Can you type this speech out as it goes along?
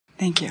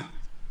Thank you.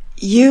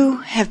 You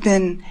have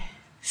been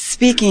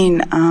speaking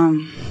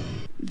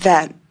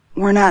that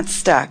we're not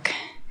stuck.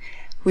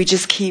 We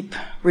just keep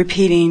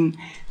repeating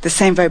the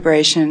same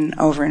vibration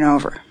over and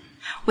over.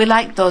 We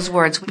like those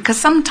words because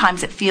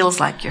sometimes it feels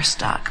like you're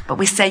stuck. But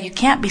we say you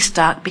can't be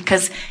stuck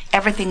because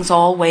everything's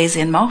always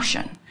in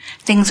motion.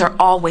 Things are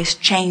always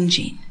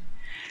changing.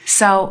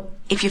 So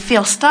if you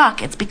feel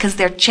stuck, it's because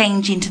they're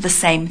changing to the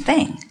same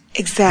thing.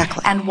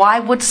 Exactly. And why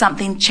would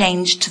something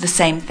change to the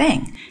same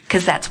thing?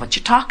 Because that's what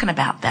you're talking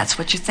about. That's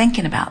what you're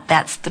thinking about.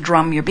 That's the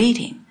drum you're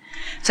beating.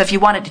 So if you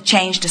want it to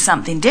change to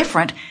something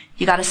different,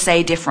 you got to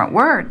say different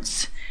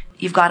words.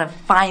 You've got to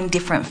find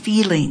different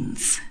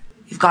feelings.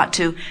 You've got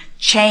to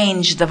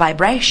change the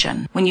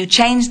vibration. When you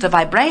change the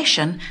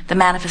vibration, the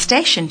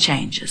manifestation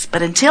changes.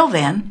 But until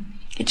then,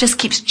 it just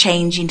keeps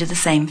changing to the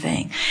same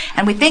thing.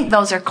 And we think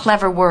those are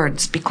clever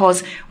words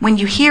because when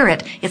you hear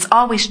it, it's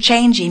always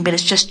changing, but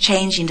it's just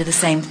changing to the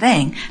same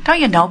thing.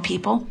 Don't you know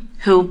people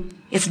who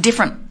it's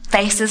different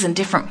faces in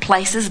different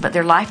places, but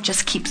their life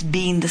just keeps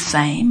being the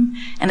same?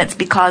 And it's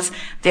because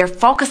they're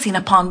focusing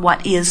upon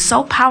what is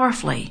so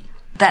powerfully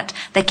that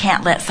they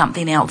can't let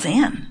something else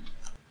in.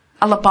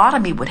 A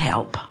lobotomy would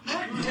help.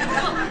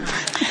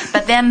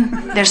 But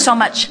then there's so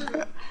much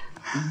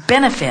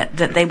benefit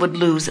that they would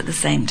lose at the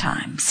same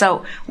time.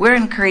 So we're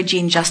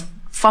encouraging just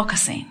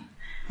focusing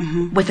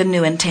with a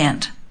new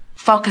intent.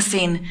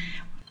 Focusing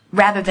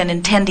rather than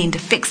intending to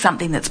fix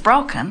something that's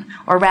broken,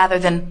 or rather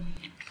than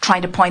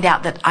trying to point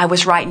out that I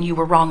was right and you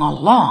were wrong all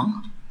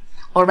along,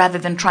 or rather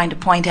than trying to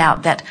point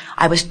out that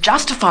I was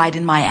justified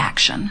in my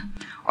action,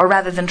 or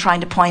rather than trying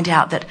to point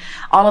out that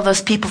all of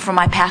those people from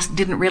my past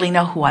didn't really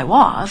know who I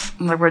was.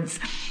 In other words,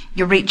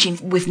 you're reaching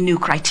with new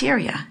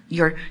criteria.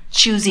 You're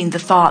choosing the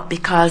thought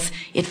because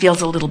it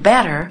feels a little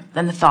better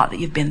than the thought that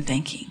you've been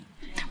thinking.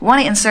 We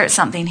want to insert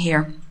something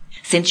here,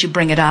 since you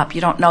bring it up.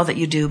 You don't know that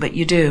you do, but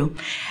you do.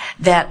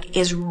 That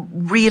is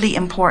really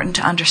important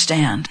to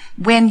understand.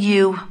 When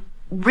you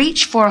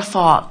reach for a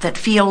thought that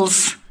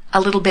feels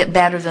a little bit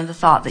better than the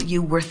thought that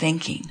you were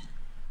thinking,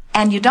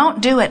 and you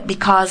don't do it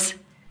because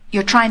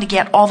you're trying to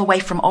get all the way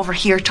from over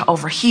here to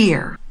over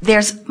here,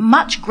 there's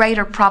much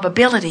greater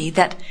probability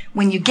that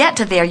when you get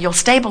to there, you'll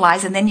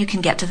stabilize and then you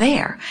can get to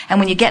there. And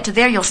when you get to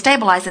there, you'll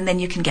stabilize and then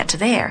you can get to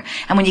there.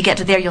 And when you get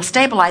to there, you'll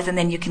stabilize and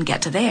then you can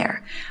get to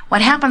there.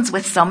 What happens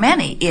with so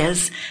many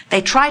is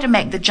they try to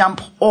make the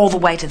jump all the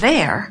way to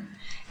there,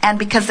 and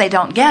because they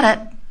don't get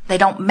it, they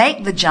don't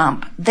make the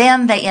jump,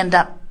 then they end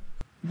up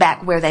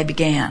back where they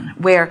began.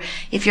 Where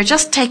if you're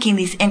just taking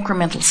these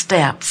incremental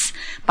steps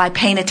by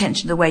paying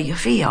attention to the way you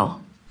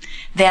feel,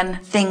 then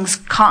things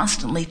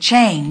constantly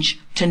change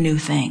to new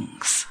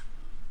things.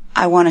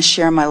 I want to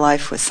share my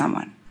life with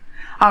someone.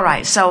 All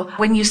right, so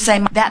when you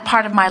say that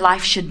part of my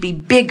life should be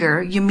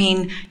bigger, you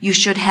mean you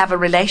should have a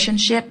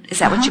relationship? Is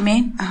that what you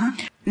mean?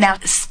 Now,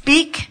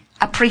 speak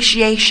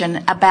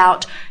appreciation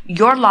about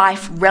your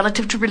life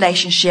relative to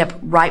relationship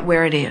right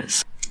where it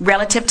is.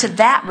 Relative to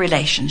that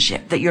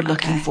relationship that you're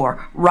looking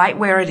for, right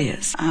where it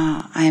is.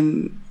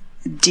 I'm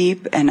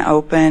deep and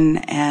open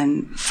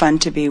and fun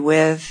to be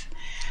with.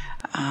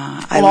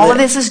 All of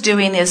this is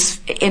doing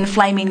is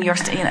inflaming your,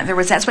 in other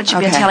words, that's what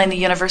you've been telling the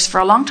universe for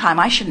a long time.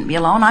 I shouldn't be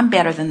alone. I'm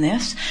better than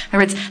this. In other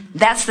words,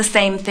 that's the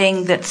same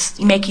thing that's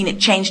making it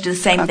change to the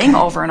same thing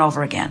over and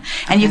over again.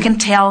 And you can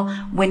tell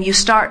when you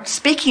start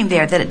speaking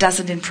there that it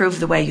doesn't improve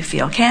the way you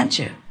feel, can't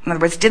you? In other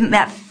words, didn't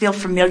that feel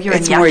familiar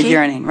and yucky? It's more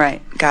yearning,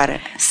 right. Got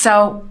it.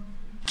 So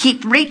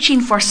keep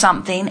reaching for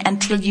something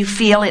until you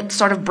feel it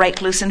sort of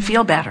break loose and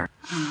feel better.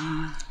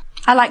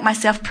 I like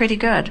myself pretty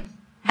good.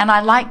 And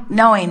I like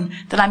knowing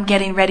that I'm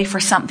getting ready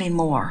for something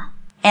more.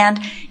 And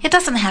it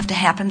doesn't have to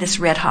happen this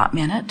red-hot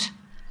minute.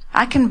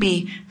 I can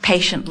be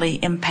patiently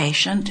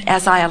impatient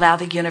as I allow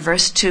the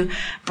universe to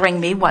bring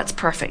me what's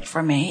perfect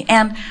for me.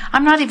 And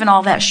I'm not even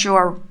all that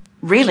sure,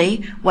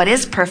 really, what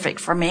is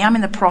perfect for me. I'm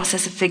in the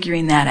process of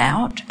figuring that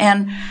out.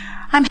 And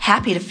I'm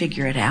happy to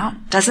figure it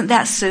out. Doesn't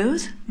that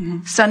soothe?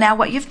 So now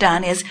what you've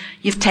done is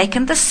you've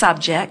taken the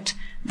subject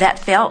that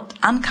felt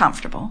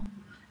uncomfortable.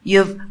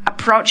 You've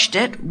approached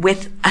it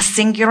with a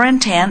singular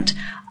intent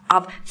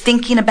of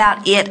thinking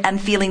about it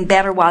and feeling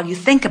better while you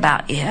think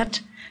about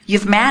it.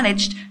 You've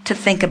managed to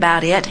think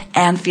about it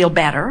and feel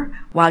better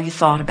while you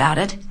thought about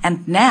it.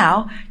 And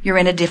now you're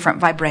in a different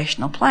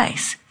vibrational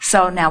place.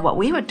 So now what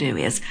we would do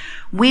is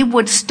we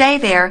would stay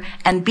there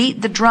and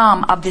beat the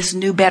drum of this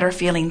new, better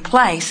feeling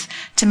place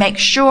to make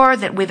sure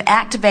that we've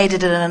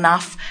activated it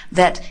enough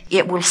that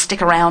it will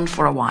stick around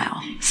for a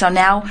while. So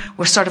now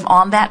we're sort of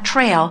on that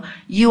trail.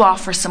 You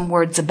offer some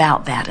words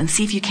about that and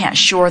see if you can't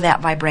shore that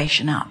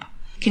vibration up.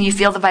 Can you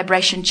feel the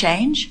vibration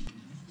change?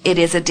 It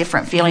is a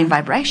different feeling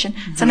vibration.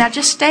 So now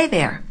just stay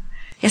there.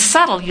 It's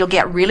subtle. You'll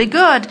get really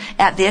good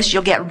at this.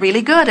 You'll get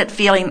really good at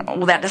feeling,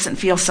 well, that doesn't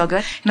feel so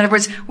good. In other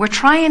words, we're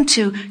trying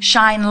to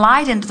shine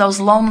light into those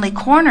lonely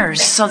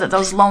corners so that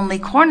those lonely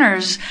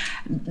corners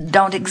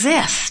don't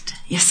exist,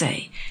 you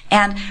see.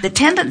 And the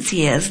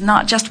tendency is,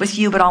 not just with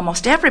you, but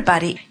almost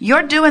everybody,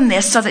 you're doing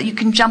this so that you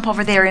can jump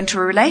over there into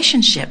a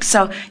relationship.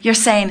 So you're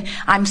saying,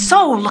 I'm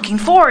so looking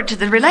forward to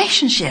the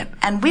relationship.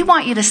 And we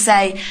want you to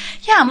say,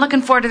 yeah, I'm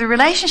looking forward to the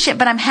relationship,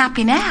 but I'm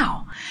happy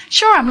now.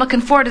 Sure, I'm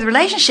looking forward to the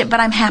relationship, but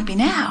I'm happy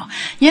now.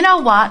 You know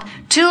what?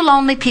 Two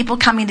lonely people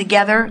coming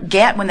together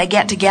get when they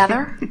get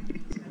together?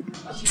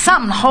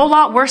 Something a whole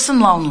lot worse than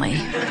lonely. In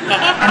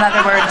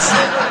other words.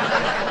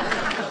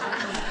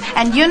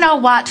 And you know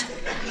what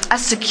a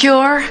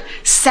secure,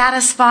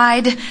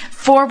 satisfied,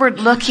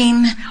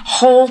 forward-looking,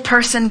 whole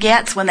person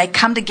gets when they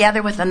come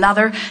together with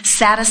another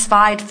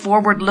satisfied,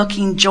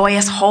 forward-looking,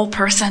 joyous, whole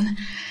person?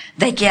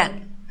 They get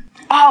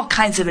all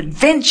kinds of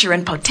adventure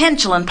and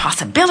potential and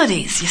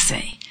possibilities, you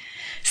see.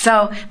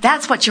 So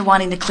that's what you're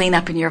wanting to clean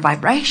up in your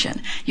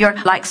vibration.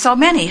 You're like so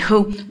many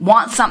who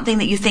want something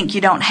that you think you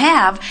don't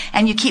have,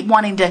 and you keep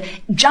wanting to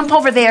jump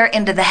over there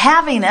into the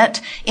having it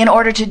in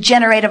order to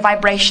generate a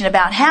vibration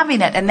about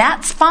having it. And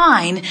that's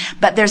fine,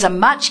 but there's a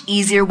much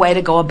easier way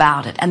to go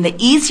about it. And the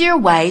easier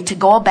way to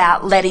go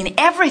about letting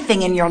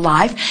everything in your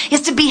life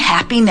is to be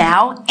happy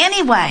now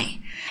anyway.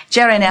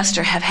 Jerry and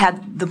Esther have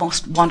had the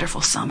most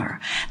wonderful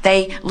summer.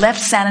 They left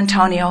San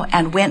Antonio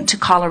and went to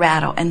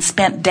Colorado and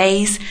spent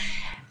days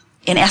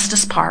in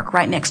Estes Park,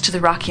 right next to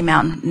the Rocky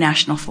Mountain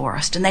National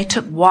Forest. And they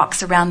took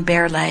walks around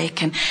Bear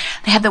Lake, and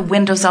they had the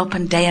windows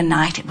open day and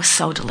night. It was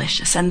so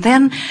delicious. And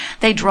then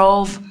they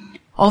drove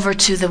over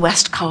to the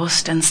West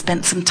Coast and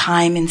spent some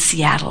time in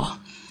Seattle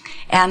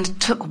and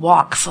took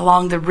walks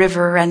along the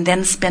river, and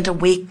then spent a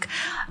week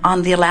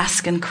on the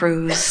Alaskan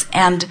cruise.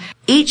 And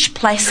each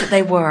place that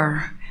they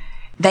were,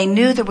 they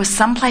knew there was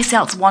someplace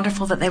else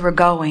wonderful that they were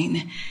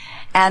going.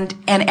 And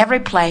in every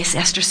place,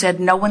 Esther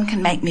said, no one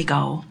can make me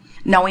go,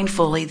 knowing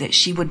fully that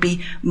she would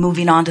be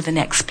moving on to the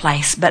next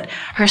place. But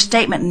her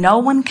statement, no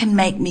one can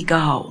make me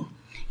go,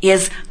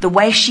 is the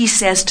way she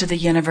says to the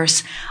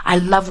universe, I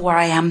love where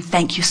I am,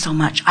 thank you so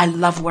much. I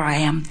love where I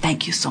am,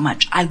 thank you so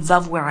much. I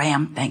love where I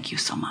am, thank you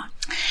so much.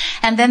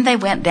 And then they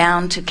went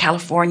down to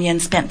California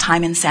and spent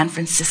time in San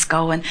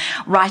Francisco and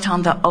right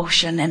on the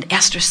ocean. And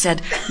Esther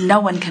said,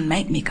 no one can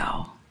make me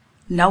go.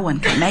 No one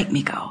can make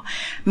me go.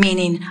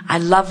 Meaning, I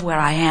love where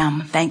I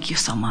am. Thank you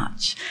so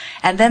much.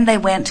 And then they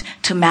went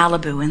to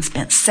Malibu and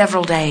spent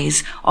several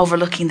days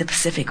overlooking the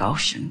Pacific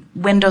Ocean.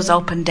 Windows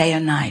open day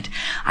and night.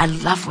 I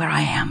love where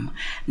I am.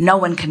 No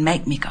one can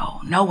make me go.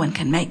 No one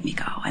can make me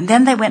go. And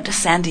then they went to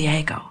San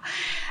Diego.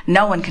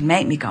 No one can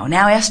make me go.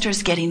 Now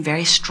Esther's getting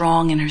very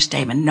strong in her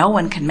statement. No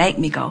one can make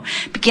me go.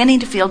 Beginning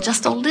to feel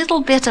just a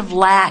little bit of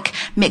lack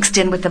mixed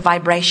in with the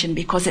vibration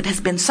because it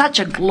has been such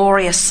a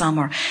glorious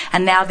summer.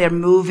 And now they're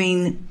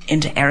moving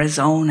into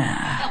Arizona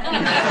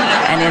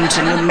and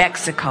into New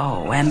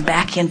Mexico and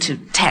back into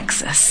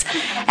Texas.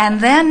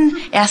 And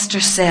then Esther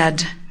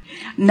said,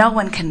 no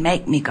one can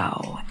make me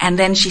go. And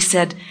then she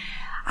said,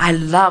 I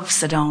love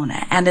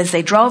Sedona. And as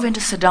they drove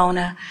into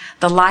Sedona,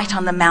 the light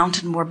on the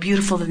mountain more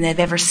beautiful than they've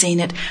ever seen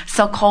it.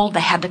 So cold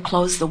they had to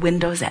close the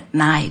windows at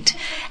night.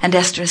 And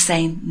Esther is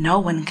saying, no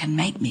one can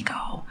make me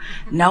go.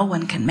 No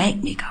one can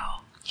make me go.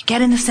 You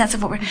get in the sense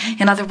of what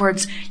in other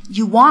words,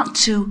 you want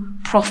to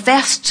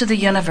profess to the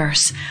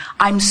universe,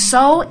 I'm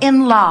so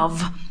in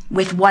love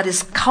with what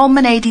is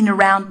culminating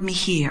around me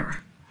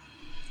here.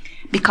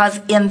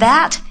 Because in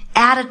that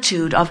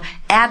attitude of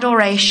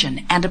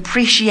adoration and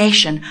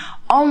appreciation,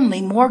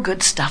 only more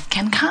good stuff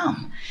can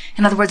come.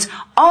 In other words,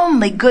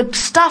 only good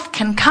stuff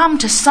can come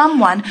to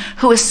someone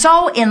who is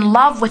so in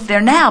love with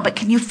their now. But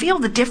can you feel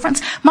the difference?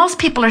 Most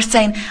people are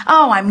saying,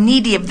 oh, I'm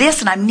needy of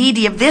this, and I'm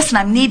needy of this, and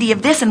I'm needy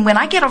of this, and when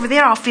I get over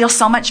there, I'll feel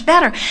so much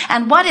better.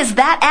 And what is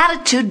that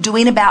attitude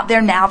doing about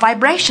their now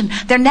vibration?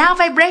 Their now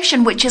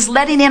vibration, which is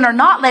letting in or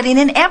not letting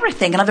in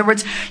everything. In other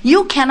words,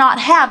 you cannot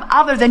have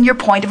other than your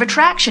point of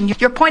attraction.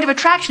 Your point of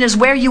attraction is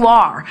where you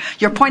are.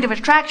 Your point of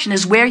attraction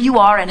is where you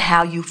are and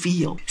how you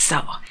feel.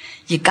 So,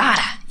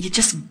 you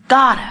just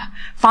gotta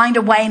find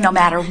a way no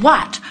matter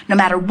what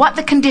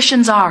the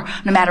conditions are,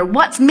 no matter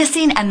what's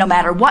missing and no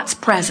matter what's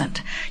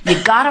present.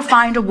 You gotta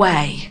find a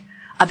way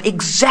of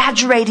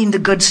exaggerating the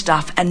good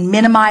stuff and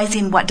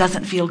minimizing what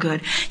doesn't feel good.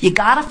 You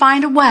gotta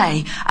find a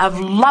way of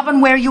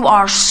loving where you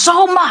are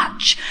so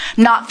much,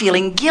 not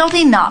feeling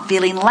guilty, not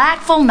feeling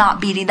lackful,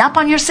 not beating up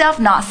on yourself,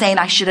 not saying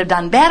I should have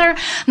done better,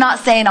 not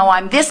saying, oh,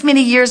 I'm this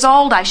many years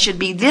old, I should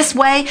be this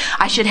way,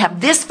 I should have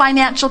this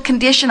financial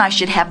condition, I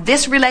should have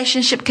this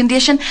relationship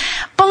condition.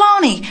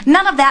 Baloney.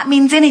 None of that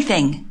means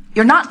anything.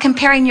 You're not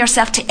comparing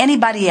yourself to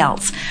anybody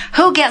else.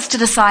 Who gets to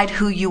decide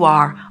who you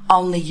are?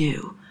 Only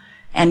you.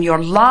 And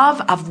your love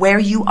of where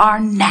you are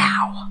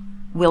now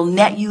will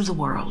net you the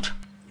world.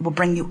 It will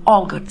bring you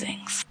all good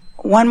things.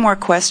 One more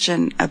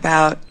question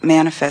about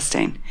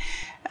manifesting.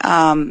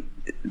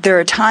 There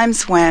are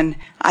times when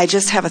I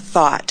just have a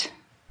thought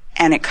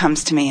and it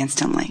comes to me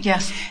instantly.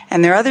 Yes.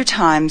 And there are other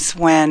times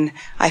when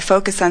I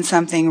focus on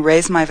something,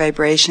 raise my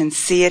vibration,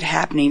 see it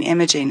happening,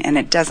 imaging, and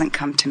it doesn't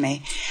come to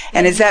me.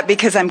 And is that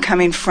because I'm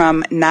coming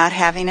from not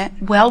having it?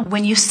 Well,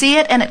 when you see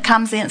it and it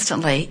comes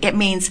instantly, it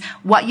means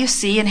what you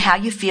see and how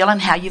you feel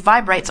and how you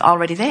vibrate is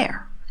already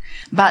there.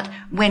 But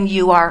when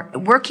you are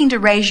working to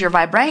raise your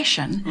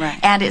vibration, right,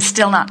 and it's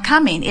still not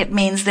coming, it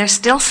means there's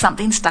still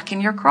something stuck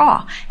in your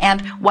craw.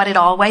 And what it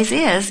always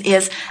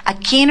is a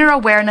keener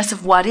awareness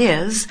of what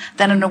is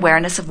than an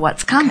awareness of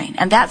what's coming.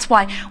 And that's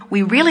why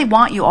we really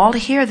want you all to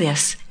hear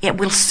this. It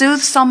will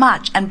soothe so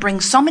much and bring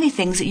so many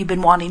things that you've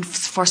been wanting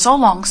for so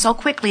long, so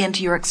quickly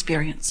into your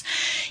experience.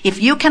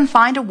 If you can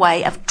find a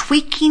way of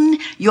tweaking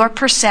your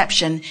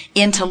perception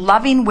into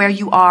loving where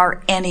you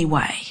are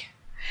anyway.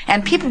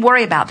 And people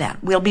worry about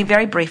that. We'll be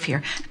very brief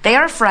here. They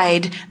are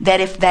afraid that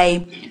if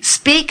they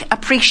speak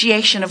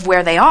appreciation of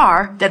where they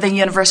are, that the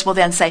universe will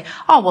then say,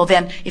 oh, well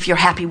then, if you're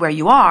happy where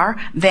you are,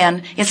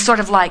 then it's sort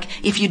of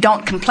like if you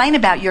don't complain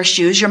about your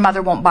shoes, your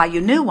mother won't buy you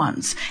new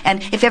ones.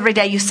 And if every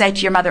day you say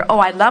to your mother, oh,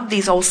 I love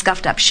these old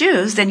scuffed up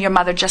shoes, then your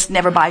mother just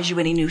never buys you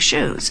any new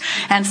shoes.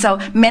 And so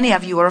many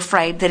of you are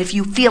afraid that if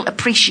you feel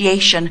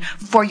appreciation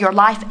for your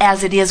life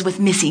as it is with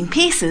missing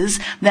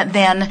pieces, that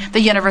then the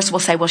universe will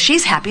say, well,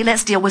 she's happy,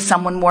 let's deal with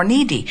someone more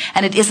needy.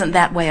 And it isn't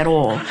that way at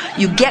all.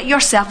 You get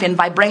yourself in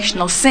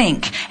vibrational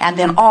sync, and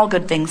then all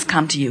good things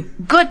come to you.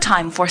 Good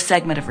time for a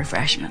segment of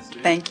refreshment.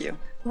 Thank you.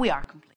 We are complete.